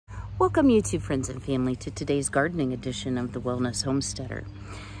Welcome YouTube friends and family to today's gardening edition of the Wellness Homesteader.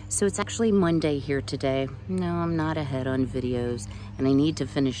 So it's actually Monday here today. No, I'm not ahead on videos, and I need to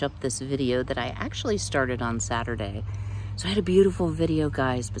finish up this video that I actually started on Saturday. So I had a beautiful video,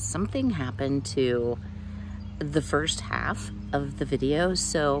 guys, but something happened to the first half of the video,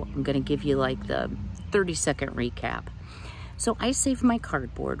 so I'm gonna give you like the 30-second recap. So I save my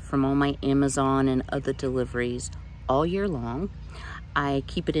cardboard from all my Amazon and other deliveries all year long. I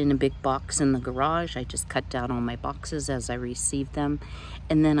keep it in a big box in the garage. I just cut down all my boxes as I receive them.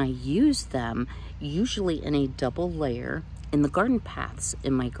 And then I use them usually in a double layer in the garden paths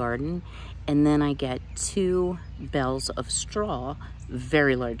in my garden. And then I get 2 bales of straw,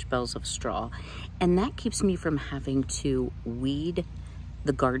 very large bales of straw. And that keeps me from having to weed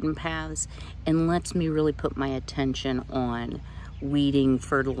the garden paths and lets me really put my attention on weeding,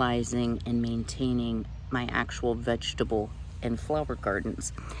 fertilizing, and maintaining my actual vegetable and flower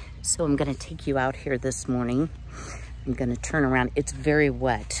gardens. So I'm gonna take you out here this morning. I'm gonna turn around. It's very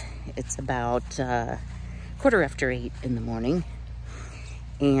wet. It's about 8:15 in the morning.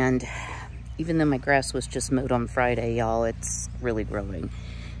 And even though my grass was just mowed on Friday, y'all, it's really growing.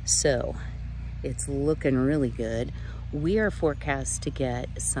 So it's looking really good. We are forecast to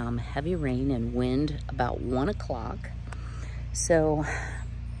get some heavy rain and wind about 1 o'clock. So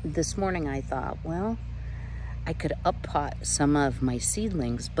this morning I thought, well, I could up-pot some of my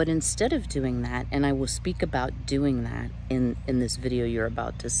seedlings, but instead of doing that, and I will speak about doing that in this video you're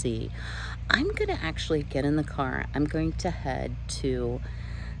about to see, I'm gonna actually get in the car. I'm going to head to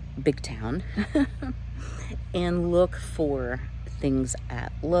Big Town and look for things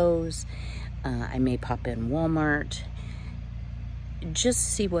at Lowe's. I may pop in Walmart, just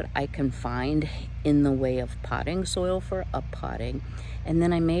see what I can find in the way of potting soil for up-potting. And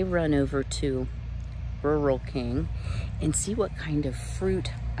then I may run over to Rural King and see what kind of fruit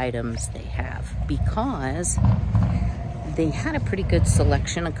items they have, because they had a pretty good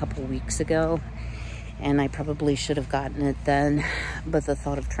selection a couple weeks ago and I probably should have gotten it then, but the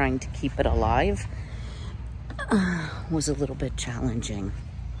thought of trying to keep it alive was a little bit challenging.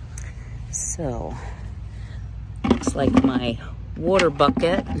 So looks like my water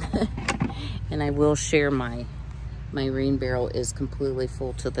bucket and I will share my rain barrel is completely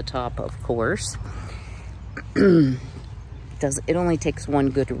full to the top, of course. It only takes one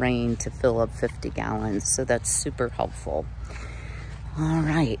good rain to fill up 50 gallons, so that's super helpful. All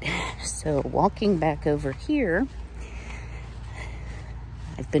right, so walking back over here,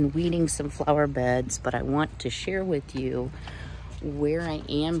 I've been weeding some flower beds, but I want to share with you where I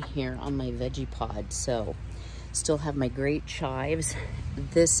am here on my veggie pod. So still have my great chives.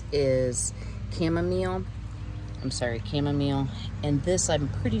 This is chamomile, and this I'm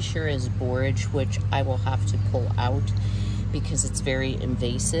pretty sure is borage, which I will have to pull out because it's very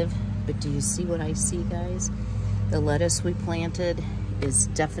invasive. But do you see what I see, guys? The lettuce we planted is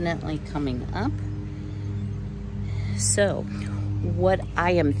definitely coming up. So what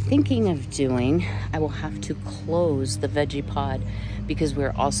I am thinking of doing, I will have to close the veggie pod because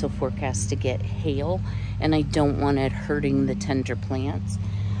we're also forecast to get hail and I don't want it hurting the tender plants.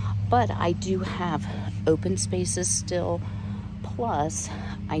 But I do have open spaces still, plus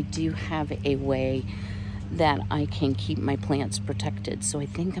I do have a way that I can keep my plants protected. So I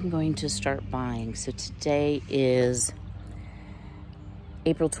think I'm going to start buying. So today is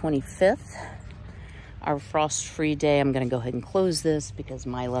April 25th, our frost-free day. I'm gonna go ahead and close this because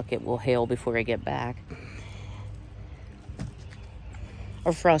my luck, it will hail before I get back.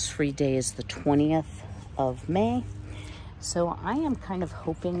 Our frost-free day is the 20th of May. So I am kind of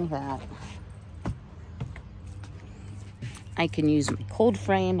hoping that I can use my cold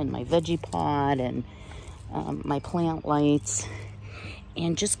frame and my veggie pod and my plant lights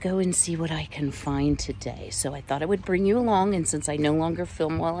and just go and see what I can find today. So I thought I would bring you along, and since I no longer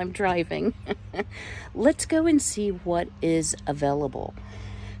film while I'm driving, let's go and see what is available.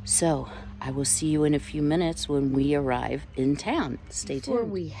 So I will see you in a few minutes when we arrive in town. Stay tuned. Before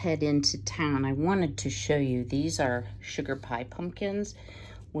we head into town, I wanted to show you, these are sugar pie pumpkins,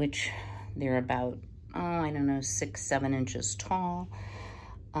 which they're about, I don't know, 6-7 inches tall.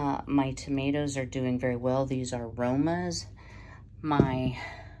 My tomatoes are doing very well. These are Romas. My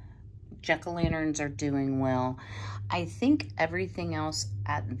jack-o'-lanterns are doing well. I think everything else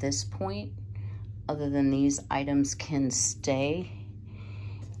at this point, other than these items, can stay.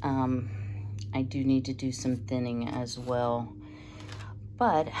 I do need to do some thinning as well,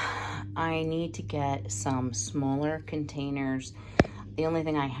 but I need to get some smaller containers. The only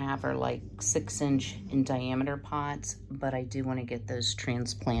thing I have are like 6-inch in diameter pots, but I do want to get those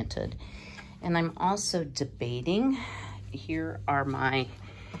transplanted. And I'm also debating, here are my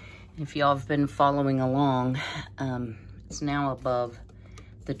If y'all have been following along, it's now above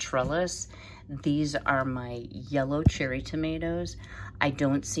the trellis. These are my yellow cherry tomatoes. I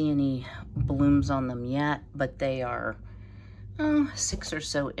don't see any blooms on them yet, but they are 6 or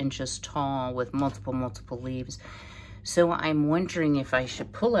so inches tall with multiple leaves. So I'm wondering if I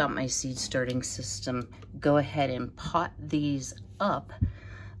should pull out my seed starting system, go ahead and pot these up,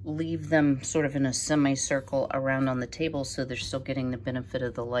 leave them sort of in a semicircle around on the table so they're still getting the benefit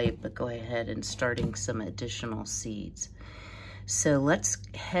of the light, but go ahead and starting some additional seeds. So let's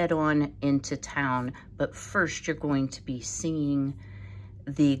head on into town, but first you're going to be seeing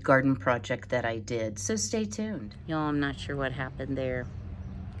the garden project that I did, so stay tuned. Y'all, I'm not sure what happened there.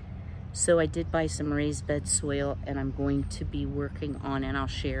 So I did buy some raised bed soil, and I'm going to be working on, and I'll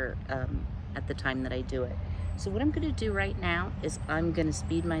share at the time that I do it. So what I'm going to do right now is I'm going to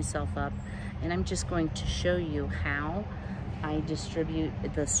speed myself up, and I'm just going to show you how I distribute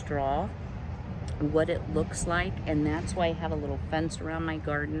the straw, what it looks like, and that's why I have a little fence around my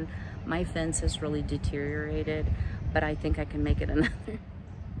garden. My fence has really deteriorated, but I think I can make it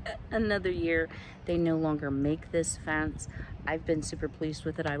another year. They no longer make this fence. I've been super pleased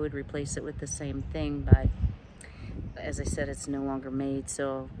with it. I would replace it with the same thing, but as I said, it's no longer made,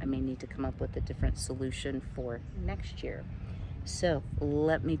 so I may need to come up with a different solution for next year. So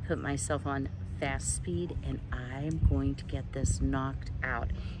let me put myself on fast speed, and I'm going to get this knocked out.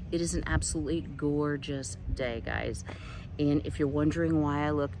 It is an absolutely gorgeous day, guys. And if you're wondering why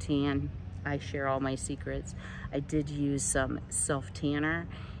I look tan, I share all my secrets. I did use some self-tanner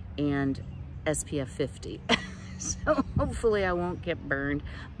and SPF 50. So hopefully I won't get burned.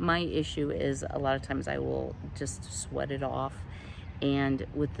 My issue is a lot of times I will just sweat it off. And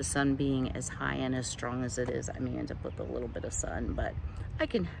with the sun being as high and as strong as it is, I may end up with a little bit of sun, but I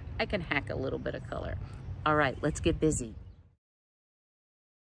can hack a little bit of color. All right, let's get busy.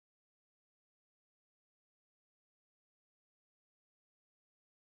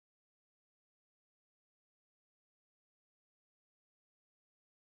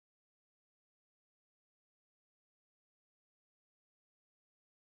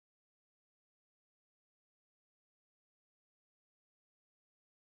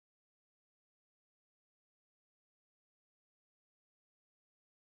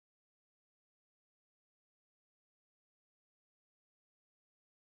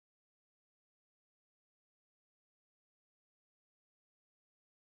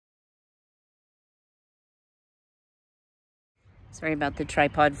 Sorry about the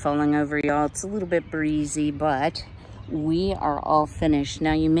tripod falling over, y'all. It's a little bit breezy, but we are all finished.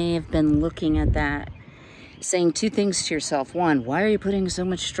 Now, you may have been looking at that, saying two things to yourself. One, why are you putting so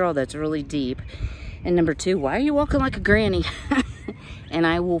much straw that's really deep? And number two, why are you walking like a granny? And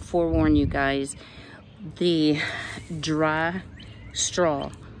I will forewarn you guys, the dry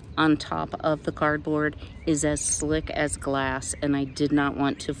straw on top of the cardboard is as slick as glass, and I did not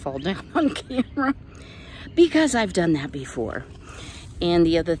want to fall down on camera because I've done that before. And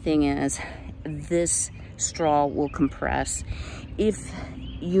the other thing is, this straw will compress. If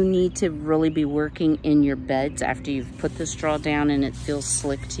you need to really be working in your beds after you've put the straw down and it feels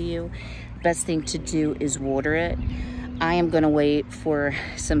slick to you, best thing to do is water it. I am going to wait for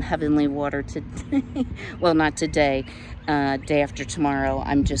some heavenly water today. Well, not today, day after tomorrow.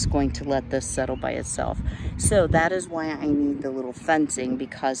 I'm just going to let this settle by itself. So that is why I need the little fencing,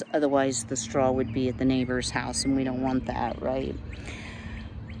 because otherwise the straw would be at the neighbor's house, and we don't want that, right?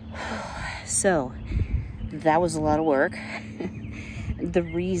 So that was a lot of work. The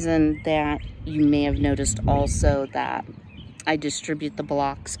reason that you may have noticed also that I distribute the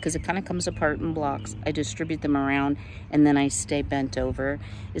blocks, because it kind of comes apart in blocks. I distribute them around and then I stay bent over,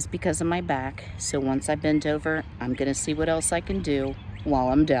 is because of my back. So once I bend over, I'm going to see what else I can do while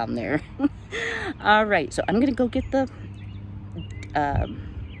I'm down there. All right, so I'm going to go get the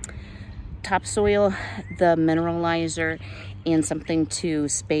topsoil, the mineralizer, and something to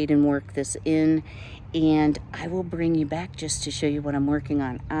spade and work this in. And I will bring you back just to show you what I'm working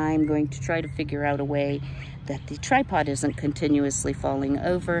on. I'm going to try to figure out a way that the tripod isn't continuously falling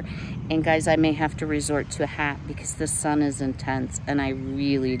over. And guys, I may have to resort to a hat because the sun is intense and I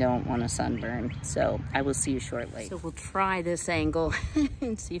really don't want a sunburn. So I will see you shortly. So we'll try this angle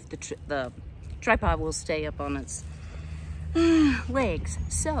and see if the tripod will stay up on its legs.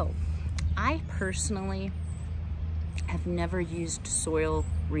 So I personally have never used soil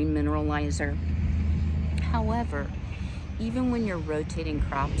remineralizer. However, even when you're rotating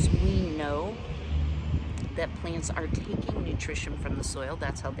crops, we know that plants are taking nutrition from the soil.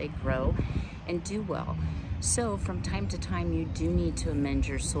 That's how they grow and do well. So from time to time, you do need to amend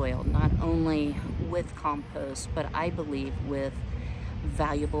your soil, not only with compost, but I believe with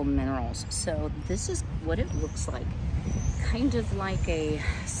valuable minerals. So this is what it looks like. Kind of like a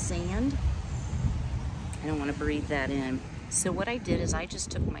sand. I don't want to breathe that in. So what I did is I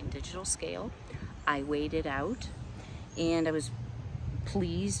just took my digital scale, I weighed it out, and I was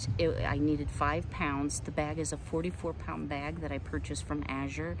pleased. I needed 5 pounds. The bag is a 44-pound bag that I purchased from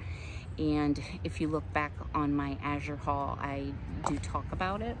Azure. And if you look back on my Azure haul, I do talk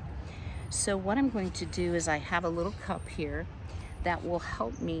about it. So what I'm going to do is I have a little cup here that will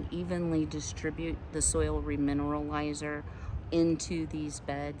help me evenly distribute the soil remineralizer into these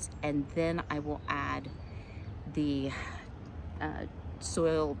beds, and then I will add the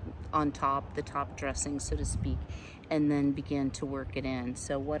soil on top, the top dressing, so to speak, and then begin to work it in.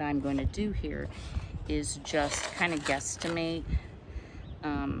 So what I'm going to do here is just kind of guesstimate.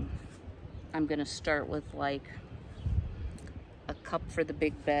 I'm going to start with like a cup for the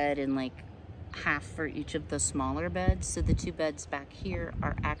big bed and like half for each of the smaller beds. So the 2 beds back here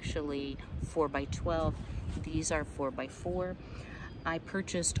are actually 4 by 12. These are 4 by 4. I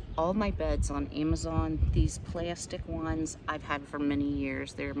purchased all my beds on Amazon. These plastic ones I've had for many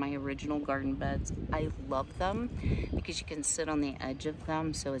years. They're my original garden beds. I love them because you can sit on the edge of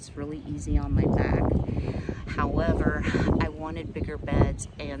them, so it's really easy on my back. However, I wanted bigger beds,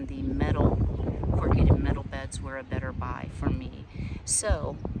 and the corrugated metal beds were a better buy for me.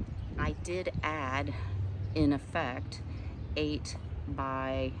 So I did add, in effect, 8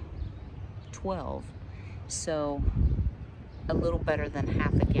 by 12. So a little better than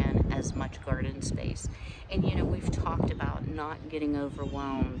half again as much garden space. And you know, we've talked about not getting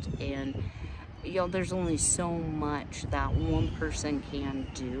overwhelmed, and you know, there's only so much that one person can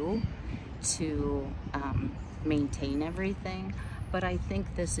do to maintain everything, but I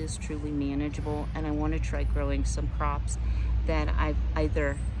think this is truly manageable, and I want to try growing some crops that I've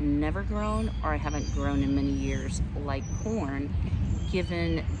either never grown or I haven't grown in many years, like corn,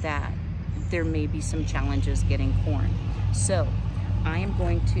 given that there may be some challenges getting corn. So I am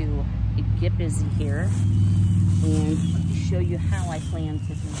going to get busy here and show you how I plan to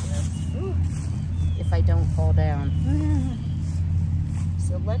do this. Ooh, if I don't fall down.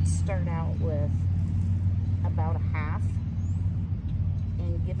 So let's start out with about a half.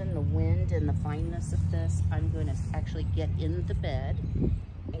 And given the wind and the fineness of this, I'm going to actually get in the bed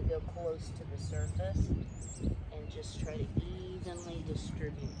and go close to the surface and just try to evenly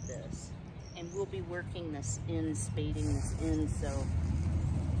distribute this. And we'll be working this in, spading this in, so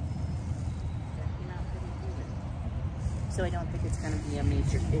that came out pretty good. So I don't think it's going to be a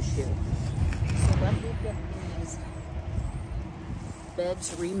major issue. So let me get these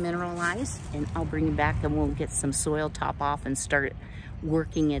beds remineralized, and I'll bring you back and we'll get some soil top off and start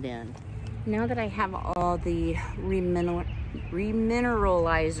working it in. Now that I have all the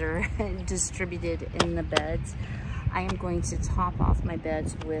remineralizer distributed in the beds, I am going to top off my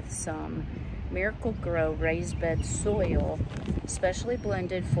beds with some Miracle Grow raised bed soil, specially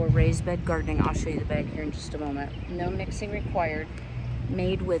blended for raised bed gardening. I'll show you the bag here in just a moment. No mixing required,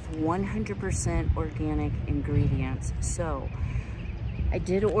 made with 100% organic ingredients. So I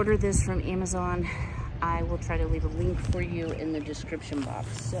did order this from Amazon. I will try to leave a link for you in the description box.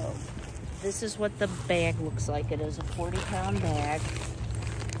 So this is what the bag looks like. It is a 40-pound bag,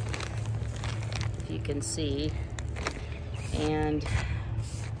 if you can see. And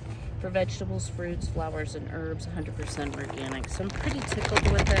for vegetables, fruits, flowers, and herbs, 100% organic. So I'm pretty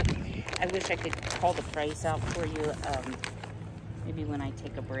tickled with it. I wish I could call the price out for you. Maybe when I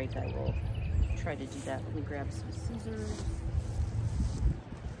take a break, I will try to do that. Let me grab some scissors.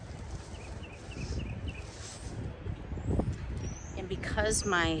 And because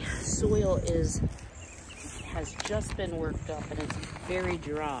my soil has just been worked up and it's very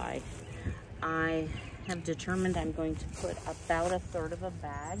dry, I have determined I'm going to put about 1/3 of a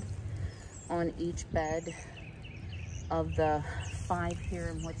bag on each bed of the 5 here,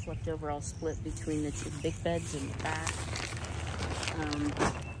 and what's left over I'll split between the 2 big beds in the back.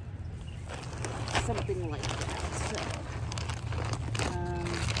 Something like that. So,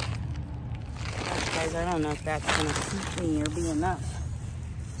 gosh, guys, I don't know if that's gonna keep me or be enough.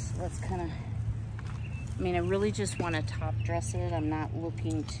 So that's kind of, I mean, I really just want to top dress it. I'm not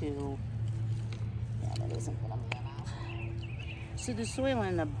looking to, yeah, that isn't gonna be enough. So the soil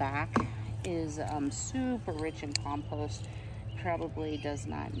in the back is super rich in compost. Probably does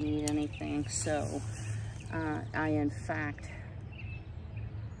not need anything. So I, in fact,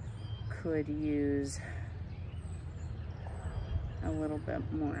 could use a little bit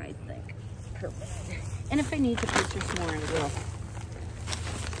more, I think, per bed. And if I need to purchase more, I will.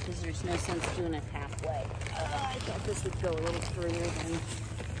 Because there's no sense doing it halfway. I thought this would go a little further than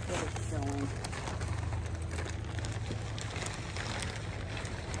what it's going.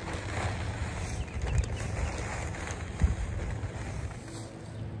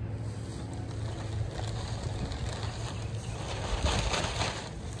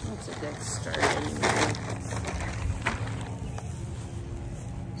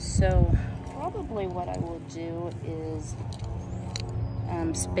 So probably what I will do is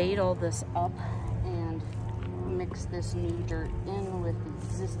spade all this up and mix this new dirt in with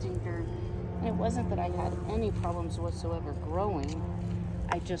existing dirt. And it wasn't that I had any problems whatsoever growing.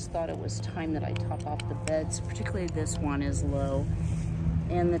 I just thought it was time that I top off the beds. Particularly this one is low,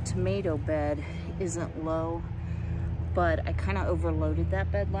 and the tomato bed isn't low, but I kind of overloaded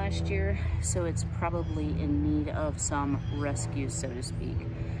that bed last year, so it's probably in need of some rescue, so to speak.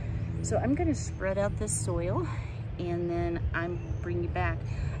 So I'm going to spread out this soil, and then I'm bring you back.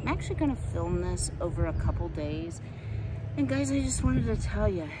 I'm actually going to film this over a couple days. And guys, I just wanted to tell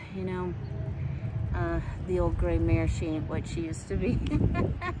you, you know, the old gray mare, she ain't what she used to be.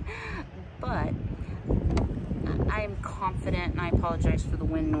 But I'm confident, and I apologize for the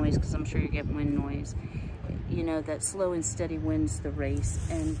wind noise because I'm sure you're getting wind noise, you know, that slow and steady wins the race.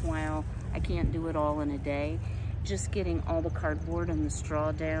 And while I can't do it all in a day, just getting all the cardboard and the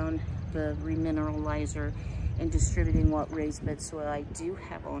straw down, the remineralizer, and distributing what raised bed soil I do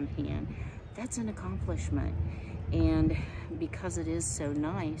have on hand, that's an accomplishment. And because it is so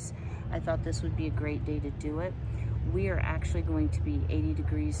nice, I thought this would be a great day to do it. We are actually going to be 80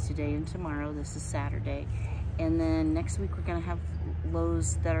 degrees today and tomorrow. This is Saturday. And then next week we're gonna have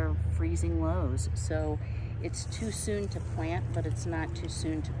lows that are freezing lows. So it's too soon to plant, but it's not too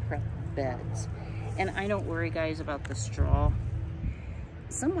soon to prep beds. And I don't worry, guys, about the straw.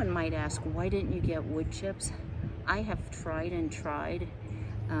 Someone might ask, why didn't you get wood chips? I have tried and tried.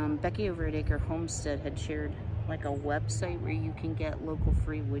 Becky over at Acre Homestead had shared like a website where you can get local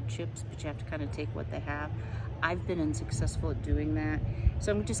free wood chips, but you have to kind of take what they have. I've been unsuccessful at doing that,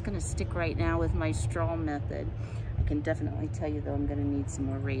 so I'm just going to stick right now with my straw method. I can definitely tell you though I'm going to need some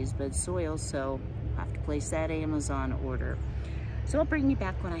more raised bed soil, so I'll have to place that Amazon order. So I'll bring you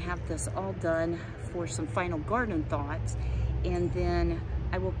back when I have this all done for some final garden thoughts, and then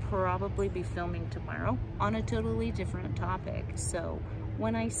I will probably be filming tomorrow on a totally different topic. So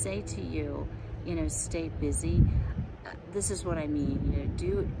when I say to you, you know, stay busy, this is what I mean.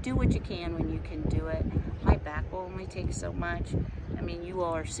 You know, do what you can when you can do it. My back will only take so much. I mean, you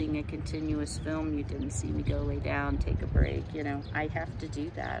all are seeing a continuous film. You didn't see me go lay down, take a break. You know, I have to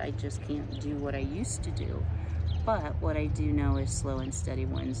do that. I just can't do what I used to do. But what I do know is slow and steady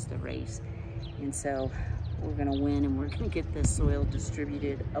wins the race. And so we're gonna win, and we're gonna get this soil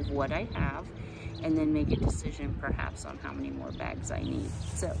distributed of what I have, and then make a decision perhaps on how many more bags I need.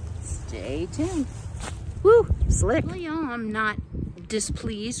 So stay tuned. Woo, slick. I'm not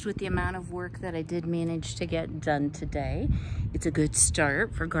displeased with the amount of work that I did manage to get done today. It's a good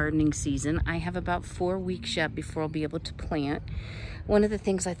start for gardening season. I have about 4 weeks yet before I'll be able to plant. One of the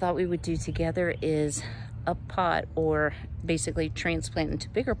things I thought we would do together is up pot, or basically transplant into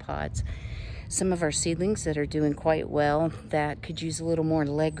bigger pots, some of our seedlings that are doing quite well that could use a little more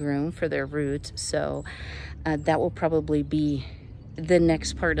leg room for their roots. So that will probably be the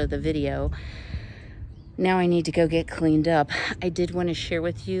next part of the video. Now I need to go get cleaned up. I did want to share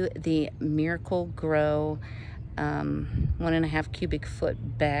with you the Miracle Grow 1.5 cubic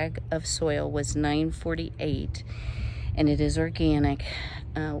foot bag of soil was $9.48, and it is organic.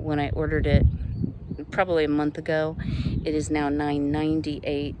 When I ordered it probably a month ago, it is now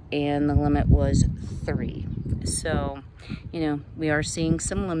 $9.98, and the limit was 3. So, you know, we are seeing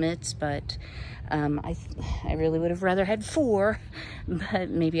some limits, but I really would have rather had 4, but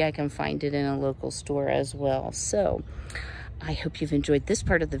maybe I can find it in a local store as well. So I hope you've enjoyed this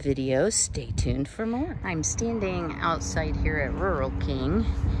part of the video. Stay tuned for more. I'm standing outside here at Rural King,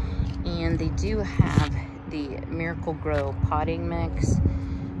 and they do have the Miracle Grow potting mix.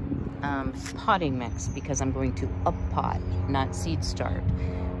 Because I'm going to up pot, not seed start,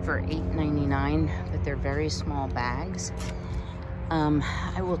 for $8.99, but they're very small bags.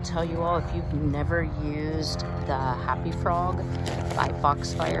 I will tell you all, if you've never used the Happy Frog by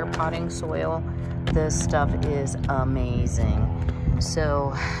Foxfire potting soil, this stuff is amazing.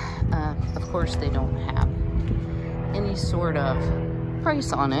 So of course they don't have any sort of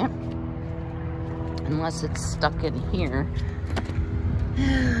price on it unless it's stuck in here.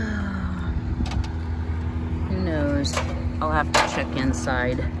 Who knows? I'll have to check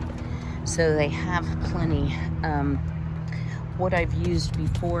inside. So they have plenty. What I've used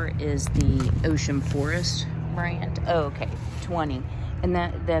before is the Ocean Forest brand. Oh, okay, 20. And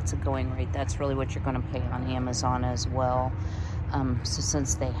that's a going rate. That's really what you're gonna pay on Amazon as well. So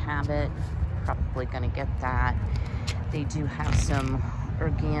since they have it, probably gonna get that. They do have some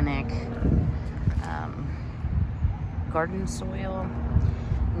organic garden soil.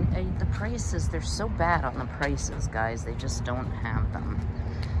 The prices, they're so bad on the prices, guys. They just don't have them.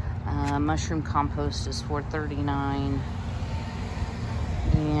 Mushroom compost is $4.39.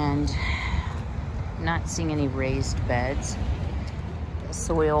 And And not seeing any raised beds,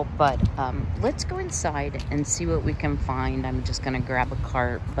 soil, but let's go inside and see what we can find. I'm just gonna grab a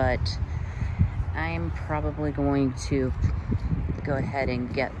cart, but I'm probably going to go ahead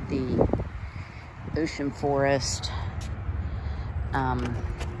and get the ocean forest, and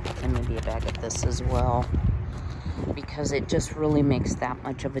maybe a bag of this as well, because it just really makes that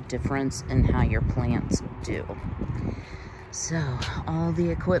much of a difference in how your plants do. So all the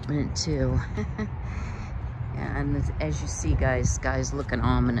equipment too. And as you see, guys, sky's looking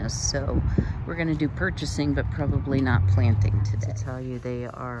ominous, so we're gonna do purchasing, but probably not planting today. To tell you, they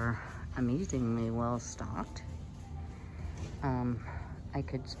are amazingly well stocked. I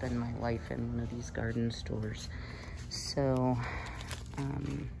could spend my life in one of these garden stores. So,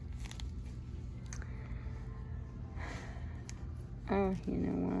 oh, you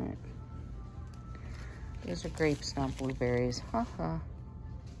know what? Those are grapes, not blueberries. Haha.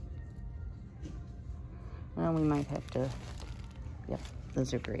 Well, we might have to, yep,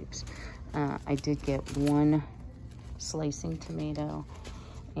 those are grapes. I did get one slicing tomato,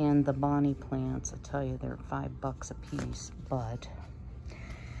 and the Bonnie plants, I tell you, they're $5 a piece, but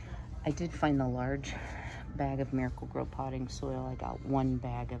I did find the large bag of Miracle-Gro potting soil. I got one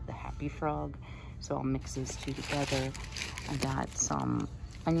bag of the Happy Frog, so I'll mix those two together. I got some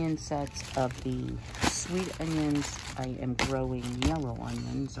onion sets of the sweet onions. I am growing yellow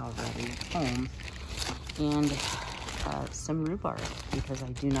onions already at home. And some rhubarb, because I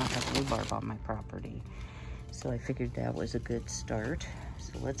do not have rhubarb on my property. So I figured that was a good start.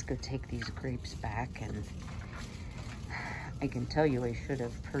 So let's go take these grapes back, and I can tell you I should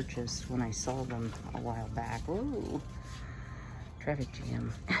have purchased when I saw them a while back. Ooh, traffic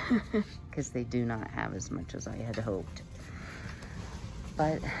jam, because they do not have as much as I had hoped.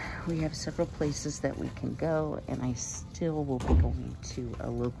 But we have several places that we can go, and I still will be going to a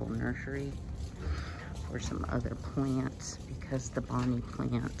local nursery for some other plants, because the Bonnie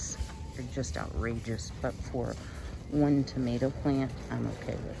plants are just outrageous. But for one tomato plant, I'm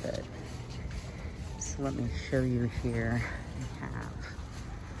okay with it. So let me show you here. We have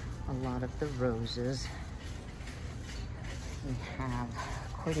a lot of the roses. We have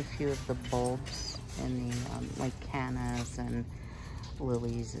quite a few of the bulbs and the like cannas and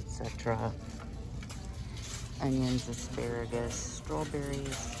lilies, etc. Onions, asparagus,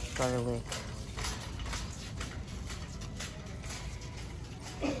 strawberries, garlic.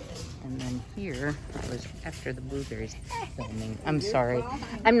 And then here, I was after the blueberries filming. I'm sorry.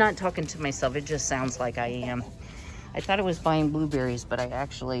 I'm not talking to myself. It just sounds like I am. I thought I was buying blueberries, but I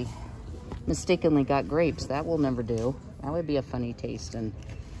actually mistakenly got grapes. That will never do. That would be a funny taste in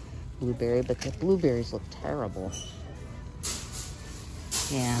blueberry, but the blueberries look terrible.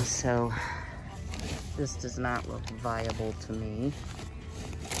 Yeah, so this does not look viable to me.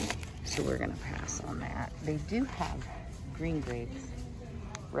 So we're gonna pass on that. They do have green grapes,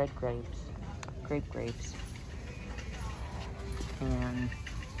 red grapes, grape grapes, and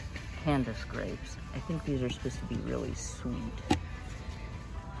Candace grapes. I think these are supposed to be really sweet.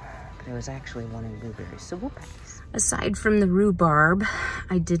 But I was actually wanting blueberries, so we'll pass. Aside from the rhubarb,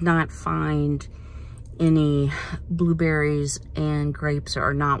 I did not find any blueberries, and grapes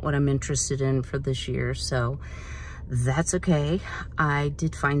are not what I'm interested in for this year, so that's okay. I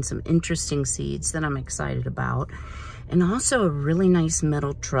did find some interesting seeds that I'm excited about, and also a really nice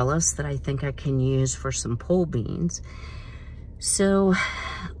metal trellis that I think I can use for some pole beans. So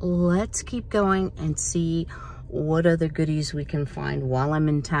let's keep going and see what other goodies we can find while I'm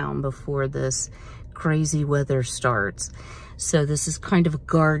in town before this crazy weather starts. So this is kind of a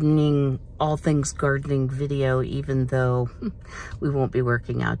gardening, all things gardening video, even though we won't be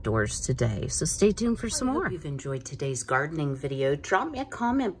working outdoors today. So stay tuned for some more. If you've enjoyed today's gardening video, drop me a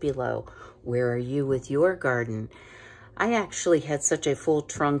comment below. Where are you with your garden? I actually had such a full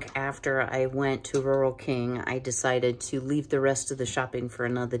trunk after I went to Rural King. I decided to leave the rest of the shopping for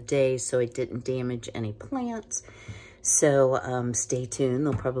another day so it didn't damage any plants. So stay tuned.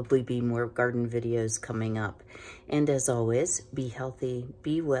 There'll probably be more garden videos coming up. And as always, be healthy,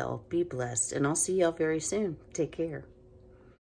 be well, be blessed, and I'll see y'all very soon. Take care.